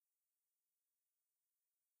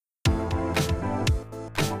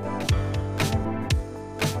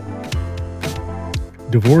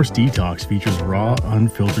Divorce Detox features raw,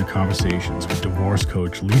 unfiltered conversations with divorce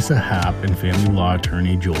coach Lisa Happ and family law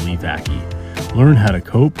attorney Jolie Vacchi. Learn how to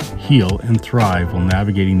cope, heal, and thrive while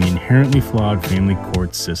navigating the inherently flawed family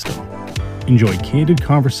court system. Enjoy candid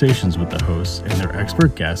conversations with the hosts and their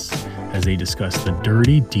expert guests as they discuss the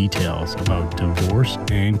dirty details about divorce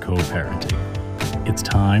and co-parenting. It's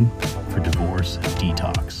time for Divorce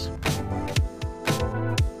Detox.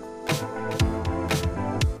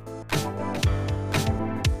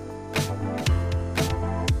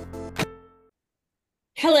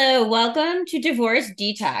 Hello, welcome to Divorce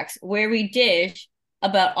Detox, where we dish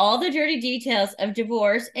about all the dirty details of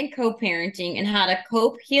divorce and co-parenting and how to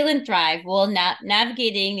cope, heal, and thrive while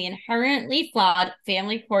navigating the inherently flawed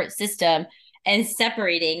family court system and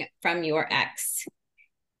separating from your ex.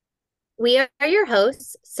 We are your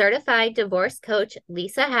hosts, certified divorce coach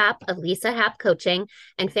Lisa Happ of Lisa Happ Coaching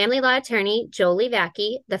and family law attorney Jolie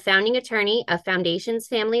Vacchi, the founding attorney of Foundations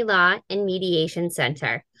Family Law and Mediation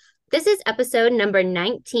Center. This is episode number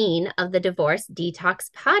 19 of the Divorce Detox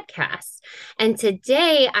podcast. And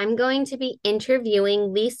today I'm going to be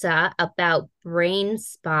interviewing Lisa about brain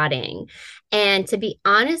spotting. And to be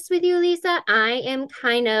honest with you, Lisa, I am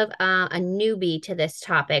kind of a newbie to this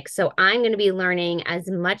topic. So I'm going to be learning as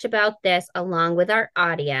much about this along with our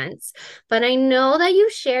audience. But I know that you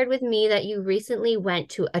shared with me that you recently went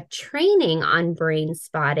to a training on brain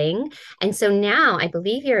spotting. And so now I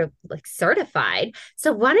believe you're like certified.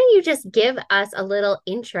 So why don't you just give us a little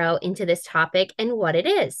intro into this topic and what it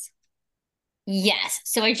is? Yes,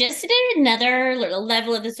 so I just did another little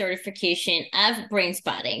level of the certification of brain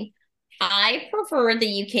spotting. I prefer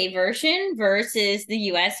the UK version versus the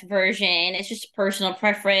US version. It's just personal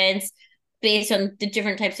preference based on the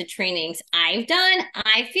different types of trainings I've done.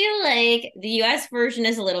 I feel like the US version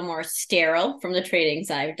is a little more sterile from the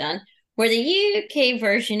trainings I've done, where the UK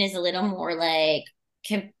version is a little more like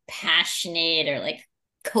compassionate or like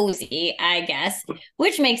cozy, I guess,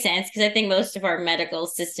 which makes sense because I think most of our medical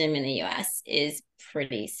system in the US is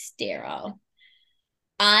pretty sterile.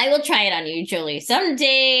 I will try it on you, Jolie.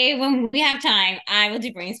 Someday when we have time, I will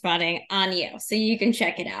do brain spotting on you so you can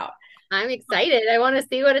check it out. I'm excited. I want to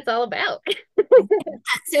see what it's all about.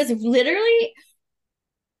 So it's literally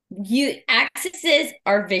you accesses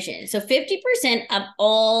our vision. So 50% of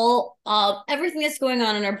all of everything that's going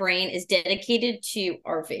on in our brain is dedicated to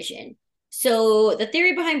our vision. So the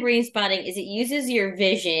theory behind brain spotting is it uses your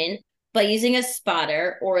vision by using a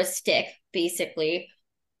spotter or a stick, basically,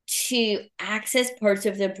 to access parts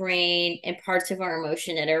of the brain and parts of our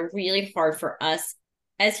emotion that are really hard for us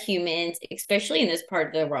as humans, especially in this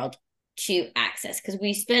part of the world, to access. Because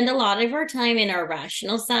we spend a lot of our time in our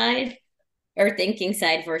rational side, our thinking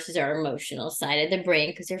side versus our emotional side of the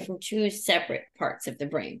brain, because they're from two separate parts of the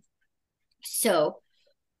brain. So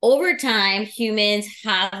over time, humans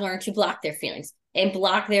have learned to block their feelings and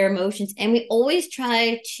block their emotions. And we always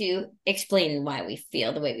try to explain why we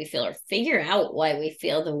feel the way we feel or figure out why we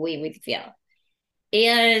feel the way we feel.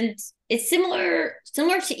 And it's similar to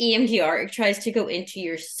EMDR. It tries to go into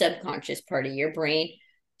your subconscious part of your brain.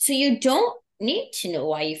 So you don't need to know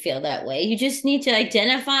why you feel that way. You just need to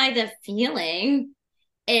identify the feeling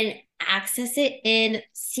and access it and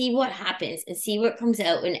see what happens and see what comes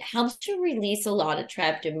out. And it helps to release a lot of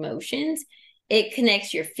trapped emotions. It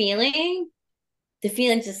connects your feeling, the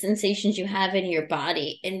feelings, the sensations you have in your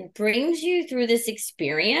body, and brings you through this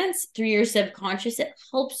experience through your subconscious. It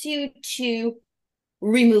helps you to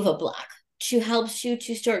remove a block, to helps you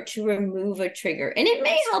to start to remove a trigger. And it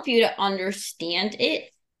may help you to understand it,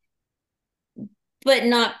 but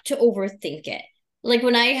not to overthink it. Like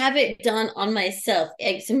when I have it done on myself,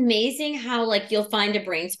 it's amazing how like you'll find a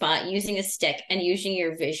brain spot using a stick and using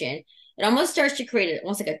your vision. It almost starts to create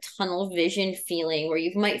almost like a tunnel vision feeling where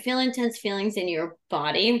you might feel intense feelings in your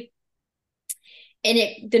body.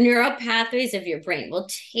 And the neural pathways of your brain will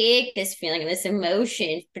take this feeling and this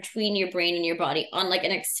emotion between your brain and your body on like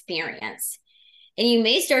an experience. And you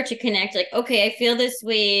may start to connect like, okay, I feel this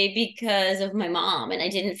way because of my mom and I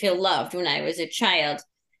didn't feel loved when I was a child.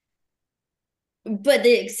 But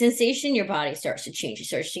the sensation in your body starts to change. It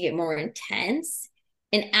starts to get more intense.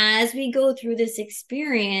 And as we go through this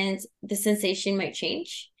experience, the sensation might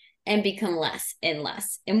change and become less and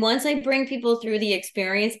less. And once I bring people through the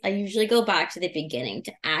experience, I usually go back to the beginning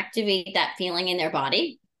to activate that feeling in their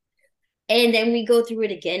body. And then we go through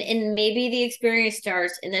it again. And maybe the experience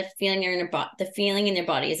starts and the feeling in their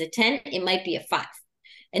body is a 10, it might be a 5.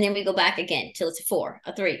 And then we go back again till it's a 4,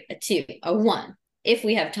 a 3, a 2, a 1, if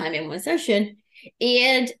we have time in one session.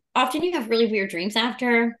 And often you have really weird dreams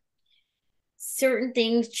after. certain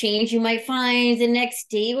things change. You might find the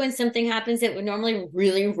next day when something happens that would normally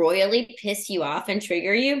really royally piss you off and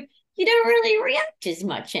trigger you, you don't really react as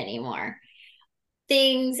much anymore.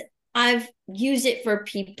 Things I've used it for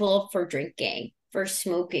people, for drinking, for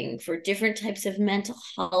smoking, for different types of mental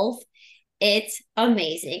health. It's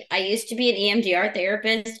amazing. I used to be an EMDR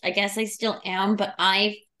therapist. I guess I still am, but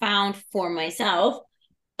I found for myself,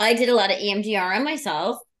 I did a lot of EMDR on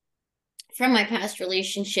myself from my past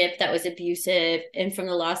relationship that was abusive and from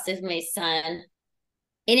the loss of my son.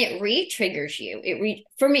 And it re-triggers you.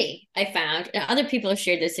 For me, I found, and other people have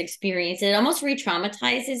shared this experience, it almost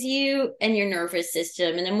re-traumatizes you and your nervous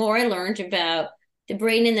system. And the more I learned about the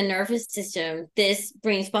brain and the nervous system, this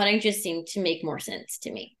brain spotting just seemed to make more sense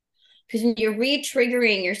to me. Because when you're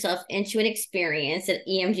re-triggering yourself into an experience that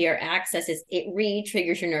EMDR accesses, it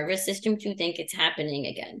re-triggers your nervous system to think it's happening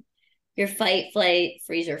again. Your fight, flight,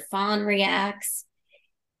 freeze, or fawn reacts.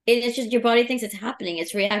 It's just your body thinks it's happening.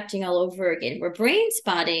 It's reacting all over again. Where brain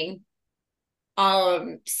spotting,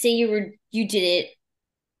 say you did it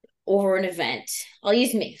over an event. I'll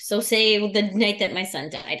use me. So say the night that my son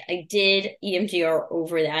died, I did EMDR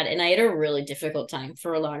over that, and I had a really difficult time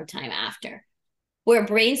for a long time after. Where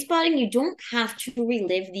brain spotting, you don't have to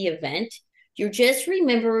relive the event. You're just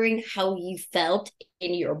remembering how you felt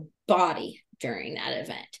in your body during that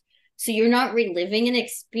event. So you're not reliving an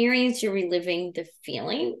experience, you're reliving the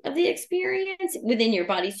feeling of the experience within your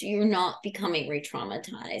body. So you're not becoming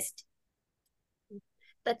re-traumatized.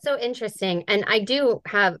 That's so interesting. And I do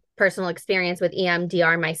have personal experience with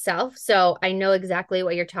EMDR myself. So I know exactly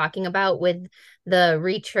what you're talking about with the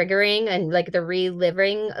re-triggering and like the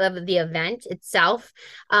reliving of the event itself.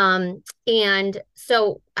 And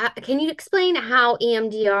so can you explain how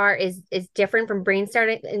EMDR is different from brain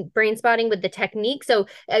spotting with the technique? So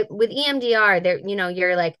with EMDR, there,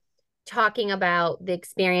 you're like talking about the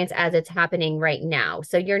experience as it's happening right now.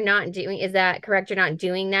 So you're not doing, is that correct? You're not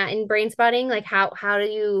doing that in brain spotting? Like how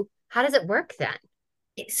does it work then?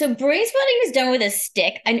 So brain spotting is done with a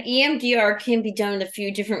stick. An EMDR can be done in a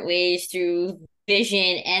few different ways through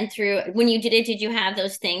vision and through, when you did it, did you have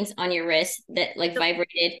those things on your wrist that like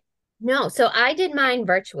vibrated? No, so I did mine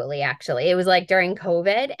virtually actually. It was like during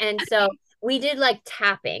COVID. And so we did like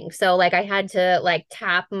tapping. So like I had to like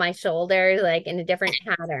tap my shoulders like in a different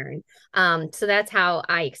pattern. So that's how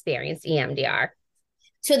I experienced EMDR.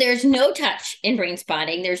 So there's no touch in brain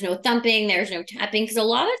spotting. There's no thumping. There's no tapping because a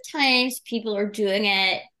lot of times people are doing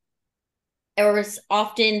it, or it's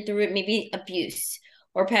often through maybe abuse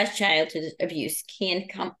or past childhood abuse can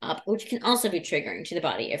come up, which can also be triggering to the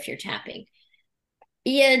body if you're tapping.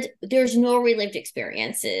 And there's no relived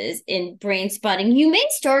experiences in brain spotting. You may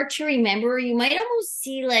start to remember, you might almost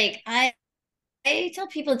see like I tell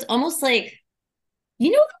people it's almost like,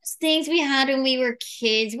 those things we had when we were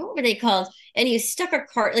kids, what were they called? And you stuck a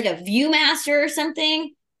card like a Viewmaster or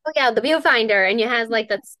something. Oh yeah, the viewfinder, and it has like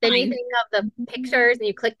that spinny thing of the pictures, and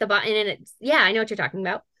you click the button, and it's I know what you're talking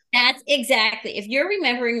about. That's exactly. If you're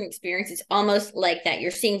remembering an experience, it's almost like that. You're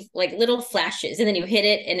seeing like little flashes, and then you hit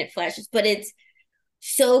it, and it flashes. But it's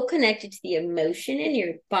so connected to the emotion in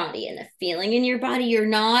your body and the feeling in your body. You're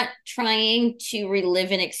not trying to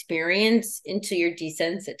relive an experience until you're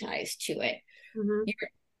desensitized to it. Mm-hmm.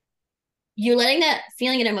 You're letting that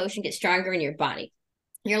feeling and emotion get stronger in your body.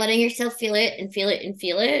 You're letting yourself feel it and feel it and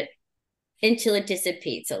feel it until it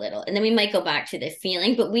dissipates a little. And then we might go back to the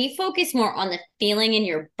feeling, but we focus more on the feeling in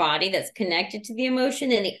your body that's connected to the emotion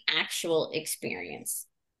than the actual experience.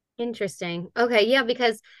 Interesting. Okay, yeah,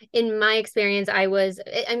 because in my experience, I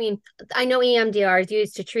know EMDR is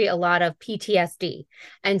used to treat a lot of PTSD.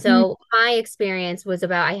 And so my experience was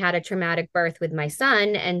about I had a traumatic birth with my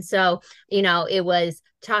son. And so, it was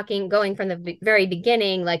going from the very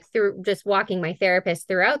beginning, like through just walking my therapist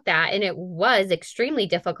throughout that. And it was extremely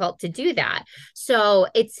difficult to do that. So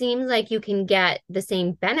it seems like you can get the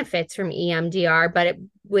same benefits from EMDR, but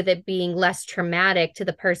with it being less traumatic to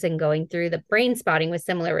the person going through the brain spotting with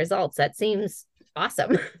similar results. That seems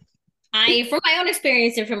awesome. From my own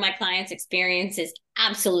experience and from my clients' experiences,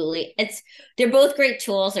 absolutely. They're both great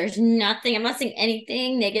tools. There's nothing, I'm not saying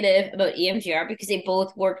anything negative about EMDR because they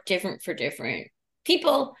both work different for different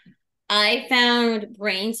people. I found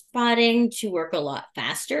brain spotting to work a lot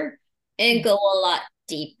faster and go a lot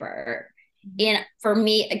deeper. And for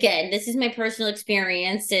me, again, this is my personal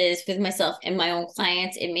experiences with myself and my own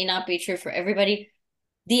clients. It may not be true for everybody.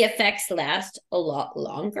 The effects last a lot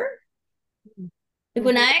longer. Like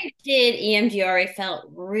when I did EMDR, I felt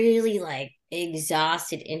really like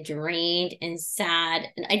exhausted and drained and sad.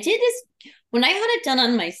 And I did this when I had it done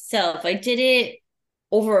on myself. I did it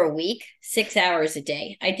over a week, 6 hours a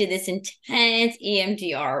day. I did this intense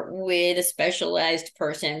EMDR with a specialized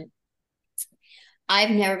person. I've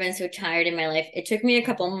never been so tired in my life. It took me a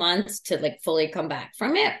couple months to like fully come back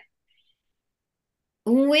from it.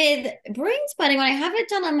 With Brainspotting, when I have it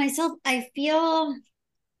done on myself, I feel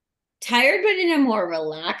tired, but in a more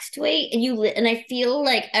relaxed way. And I feel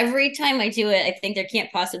like every time I do it, I think there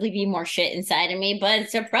can't possibly be more shit inside of me. But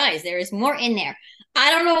surprise, there is more in there. I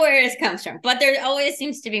don't know where this comes from, but there always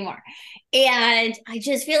seems to be more. And I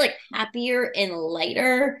just feel like happier and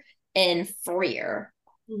lighter and freer.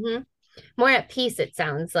 Mm-hmm. More at peace, it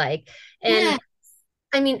sounds like. And Yeah.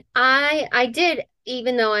 I mean, I did,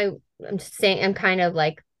 even though I'm just saying I'm kind of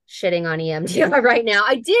like shitting on EMDR right now.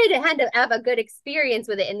 I did have a good experience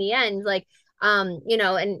with it in the end. Like, and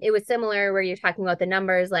it was similar where you're talking about the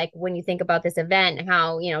numbers, like when you think about this event,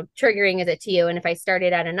 how, triggering is it to you? And if I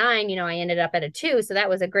started at a 9, I ended up at a 2. So that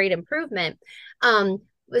was a great improvement.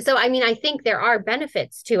 So, I mean, I think there are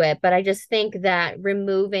benefits to it, but I just think that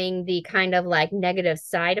removing the kind of like negative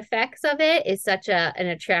side effects of it is such an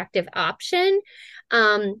attractive option.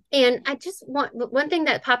 And I just want one thing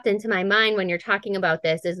that popped into my mind when you're talking about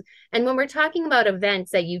this is, and when we're talking about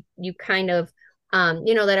events that you kind of,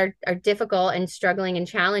 that are difficult and struggling and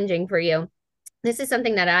challenging for you, this is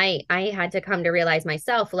something that I had to come to realize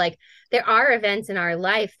myself. Like there are events in our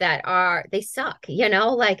life that they suck,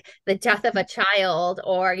 like the death of a child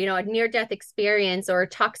or, a near death experience or a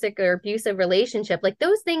toxic or abusive relationship. Like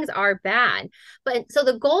those things are bad. But so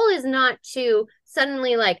the goal is not to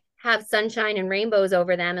suddenly like have sunshine and rainbows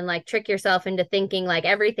over them and like trick yourself into thinking like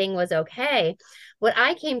everything was okay. What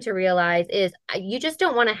I came to realize is you just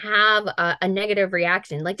don't want to have a negative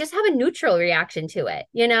reaction. Like just have a neutral reaction to it,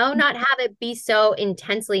 not have it be so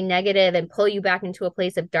intensely negative and pull you back into a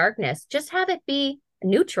place of darkness. Just have it be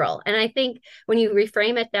neutral. And I think when you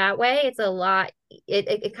reframe it that way, it's a lot,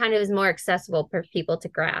 it kind of is more accessible for people to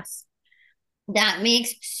grasp. That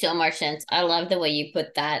makes so much sense. I love the way you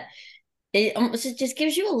put that. It almost it just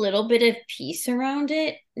gives you a little bit of peace around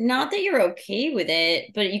it. Not that you're okay with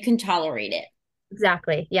it, but you can tolerate it.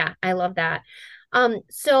 Exactly. Yeah, I love that.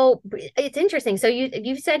 So it's interesting. So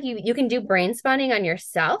you said you can do Brainspotting on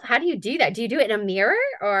yourself. How do you do that? Do you do it in a mirror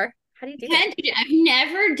or how do you do that? I've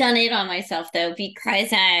never done it on myself though,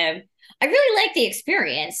 because I really like the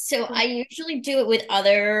experience. So I usually do it with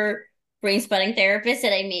other brain spotting therapists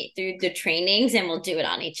that I meet through the trainings, and we'll do it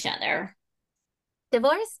on each other.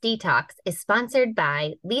 Divorce Detox is sponsored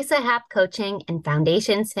by Lisa Happ Coaching and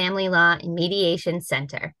Foundations Family Law and Mediation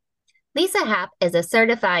Center. Lisa Happ is a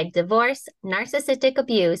certified divorce, narcissistic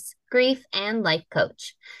abuse, grief, and life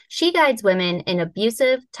coach. She guides women in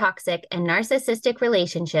abusive, toxic, and narcissistic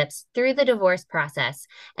relationships through the divorce process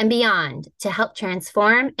and beyond to help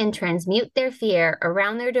transform and transmute their fear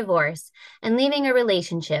around their divorce and leaving a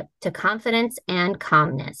relationship to confidence and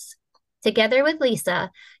calmness. Together with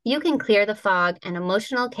Lisa, you can clear the fog and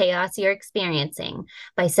emotional chaos you're experiencing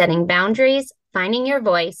by setting boundaries, finding your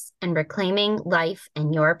voice, and reclaiming life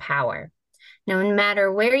and your power. No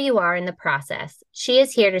matter where you are in the process, she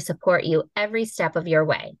is here to support you every step of your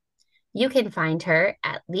way. You can find her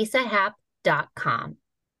at lisahapp.com.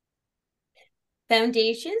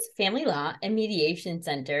 Foundations Family Law and Mediation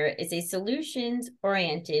Center is a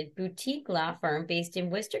solutions-oriented boutique law firm based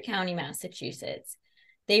in Worcester County, Massachusetts.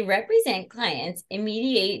 They represent clients and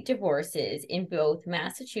mediate divorces in both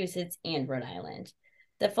Massachusetts and Rhode Island.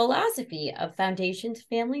 The philosophy of Foundations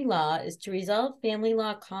Family Law is to resolve family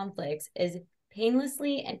law conflicts as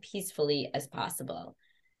painlessly and peacefully as possible.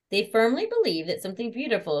 They firmly believe that something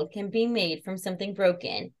beautiful can be made from something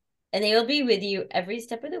broken, and they will be with you every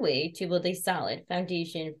step of the way to build a solid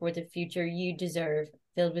foundation for the future you deserve,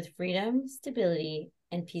 filled with freedom, stability,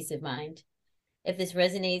 and peace of mind. If this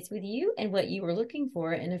resonates with you and what you are looking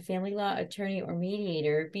for in a family law attorney or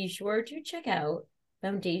mediator, be sure to check out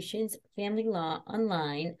Foundations Family Law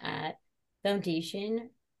online at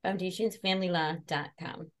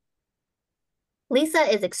foundationsfamilylaw.com.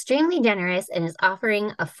 Lisa is extremely generous and is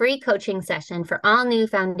offering a free coaching session for all new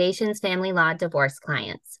Foundations Family Law divorce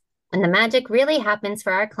clients. And the magic really happens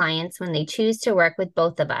for our clients when they choose to work with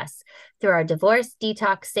both of us through our Divorce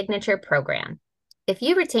Detox Signature Program. If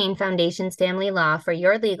you retain Foundations Family Law for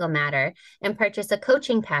your legal matter and purchase a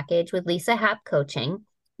coaching package with Lisa Happ Coaching,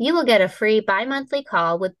 you will get a free bi-monthly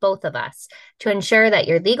call with both of us to ensure that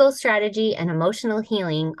your legal strategy and emotional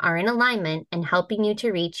healing are in alignment and helping you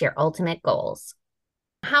to reach your ultimate goals.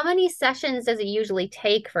 How many sessions does it usually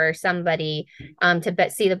take for somebody to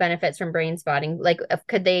see the benefits from Brainspotting? Like,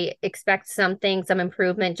 could they expect some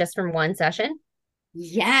improvement just from one session?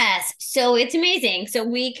 Yes. So it's amazing. So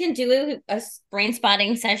we can do a brain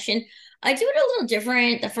spotting session I do it a little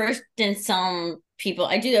different. The first than some people.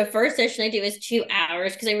 I do the first session I do is 2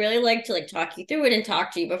 hours because I really like to like talk you through it and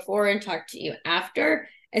talk to you before and talk to you after.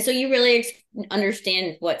 And so you really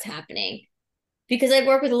understand what's happening. Because I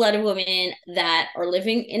work with a lot of women that are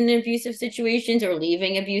living in abusive situations or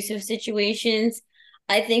leaving abusive situations.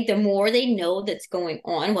 I think the more they know that's going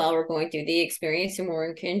on while we're going through the experience, the more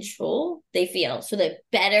in control they feel. So the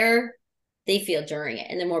better they feel during it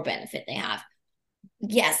and the more benefit they have.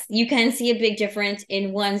 Yes, you can see a big difference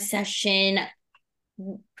in one session.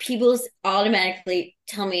 People automatically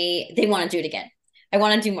tell me they want to do it again. I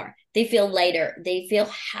want to do more. They feel lighter. They feel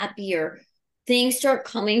happier. Things start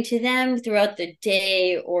coming to them throughout the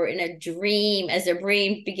day or in a dream as their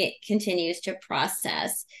brain continues to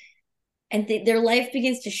process. And their life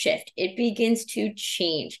begins to shift. It begins to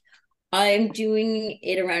change. I'm doing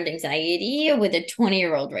it around anxiety with a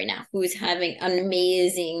 20-year-old right now who's having an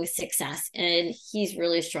amazing success and he's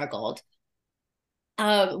really struggled.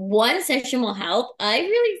 One session will help. I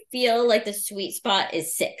really feel like the sweet spot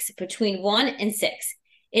is 6, between 1 and 6.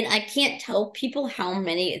 And I can't tell people how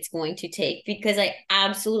many it's going to take because I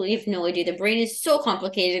absolutely have no idea. The brain is so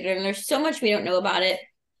complicated and there's so much we don't know about it.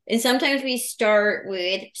 And sometimes we start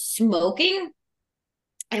with smoking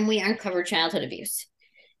and we uncover childhood abuse.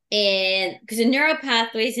 And because the neural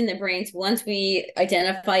pathways in the brains, once we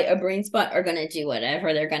identify a brain spot, are going to do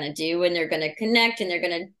whatever they're going to do, and they're going to connect and they're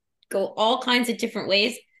going to go all kinds of different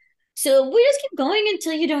ways. So we just keep going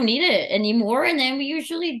until you don't need it anymore. And then we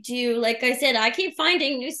usually do, like I said, I keep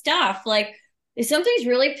finding new stuff. Like if something's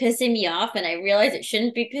really pissing me off and I realize it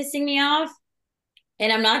shouldn't be pissing me off,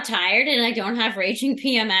 and I'm not tired and I don't have raging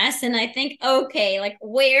PMS, and I think, okay, like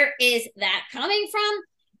where is that coming from?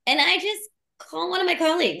 And I just call one of my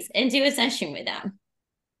colleagues and do a session with them.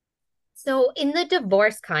 So, in the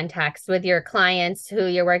divorce context with your clients who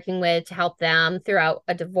you're working with to help them throughout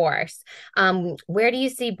a divorce, where do you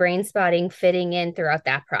see brain spotting fitting in throughout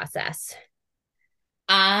that process?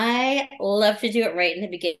 I love to do it right in the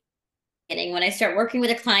beginning. When I start working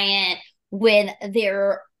with a client, when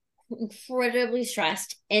they're incredibly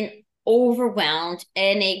stressed and overwhelmed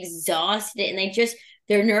and exhausted, and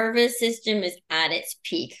their nervous system is at its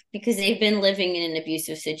peak because they've been living in an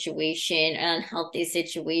abusive situation, an unhealthy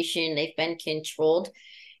situation. They've been controlled.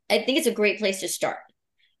 I think it's a great place to start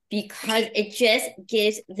because it just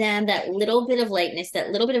gives them that little bit of lightness, that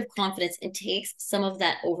little bit of confidence, and takes some of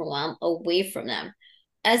that overwhelm away from them.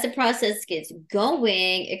 As the process gets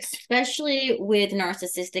going, especially with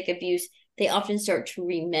narcissistic abuse, they often start to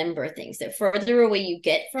remember things. The further away you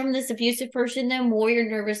get from this abusive person, the more your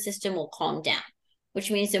nervous system will calm down, which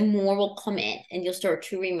means the more will come in and you'll start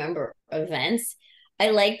to remember events.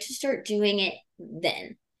 I like to start doing it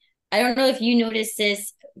then. I don't know if you notice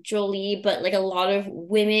this, Jolie, but like a lot of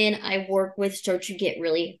women I work with start to get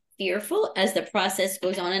really fearful as the process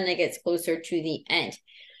goes on and it gets closer to the end.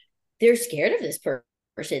 They're scared of this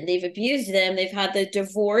person. They've abused them. They've had the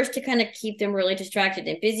divorce to kind of keep them really distracted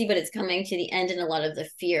and busy, but it's coming to the end and a lot of the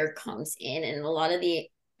fear comes in and a lot of the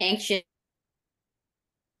anxious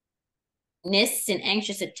and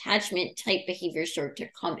anxious attachment type behaviors start to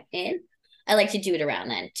come in. I like to do it around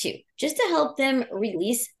then too, just to help them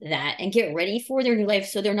release that and get ready for their new life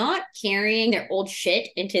so they're not carrying their old shit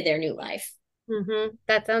into their new life.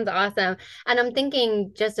 That sounds awesome. And I'm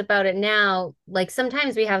thinking just about it now, like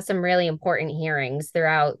sometimes we have some really important hearings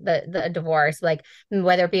throughout the divorce, like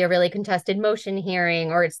whether it be a really contested motion hearing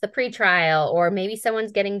or it's the pretrial or maybe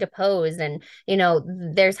someone's getting deposed and,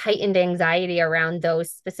 there's heightened anxiety around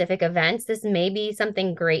those specific events. This may be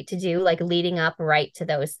something great to do, like leading up right to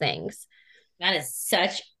those things. That is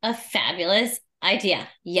such a fabulous idea.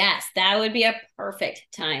 Yes, that would be a perfect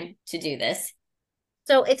time to do this.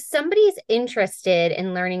 So if somebody's interested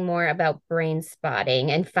in learning more about brain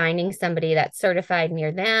spotting and finding somebody that's certified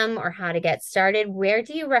near them or how to get started, where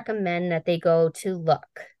do you recommend that they go to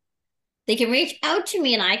look? They can reach out to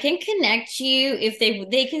me and I can connect you. If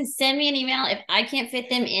they can send me an email. If I can't fit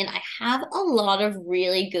them in, I have a lot of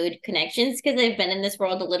really good connections because I've been in this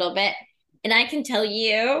world a little bit. And I can tell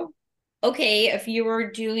you, okay, if you're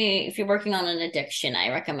working on an addiction, I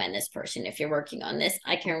recommend this person. If you're working on this,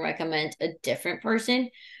 I can recommend a different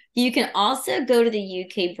person. You can also go to the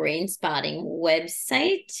UK Brainspotting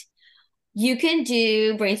website. You can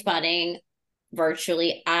do Brainspotting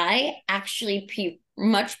virtually. I actually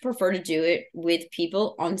much prefer to do it with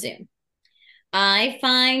people on Zoom. I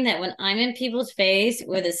find that when I'm in people's face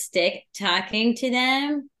with a stick talking to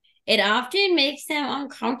them, it often makes them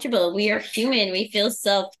uncomfortable. We are human. We feel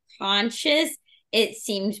self-conscious. It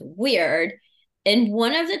seems weird. And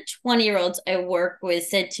one of the 20-year-olds I work with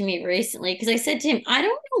said to me recently, because I said to him, I don't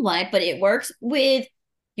know why, but it works with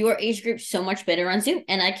your age group so much better on Zoom.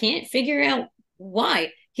 And I can't figure out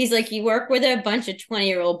why. He's like, you work with a bunch of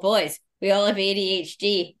 20-year-old boys. We all have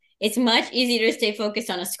ADHD. It's much easier to stay focused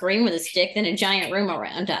on a screen with a stick than a giant room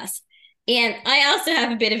around us. And I also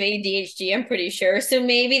have a bit of ADHD, I'm pretty sure. So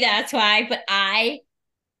maybe that's why, but I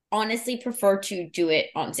honestly prefer to do it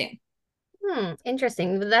on Zoom.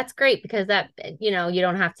 Interesting. That's great because that, you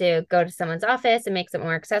don't have to go to someone's office. It makes it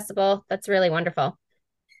more accessible. That's really wonderful.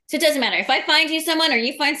 So it doesn't matter. If I find you someone or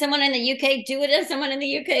you find someone in the UK, do it as someone in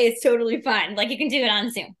the UK. It's totally fine. Like you can do it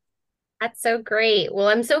on Zoom. That's so great. Well,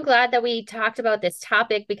 I'm so glad that we talked about this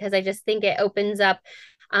topic because I just think it opens up,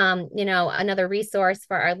 another resource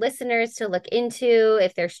for our listeners to look into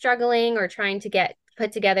if they're struggling or trying to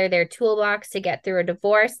put together their toolbox to get through a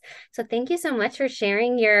divorce. So thank you so much for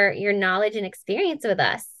sharing your knowledge and experience with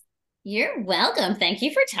us. You're welcome. Thank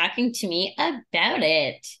you for talking to me about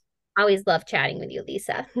it. Always love chatting with you,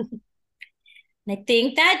 Lisa. I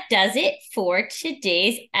think that does it for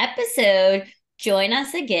today's episode. Join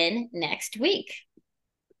us again next week.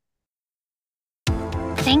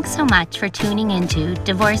 Thanks so much for tuning into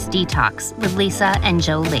Divorce Detox with Lisa and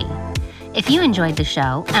Jolie. If you enjoyed the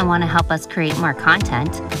show and want to help us create more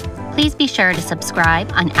content, please be sure to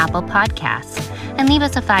subscribe on Apple Podcasts and leave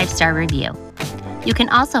us a 5-star review. You can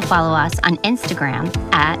also follow us on Instagram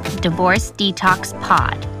at Divorce Detox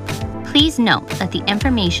Pod. Please note that the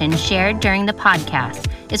information shared during the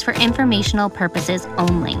podcast is for informational purposes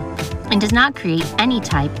only and does not create any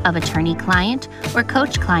type of attorney-client or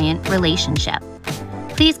coach-client relationship.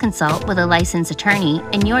 Please consult with a licensed attorney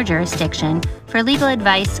in your jurisdiction for legal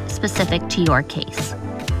advice specific to your case.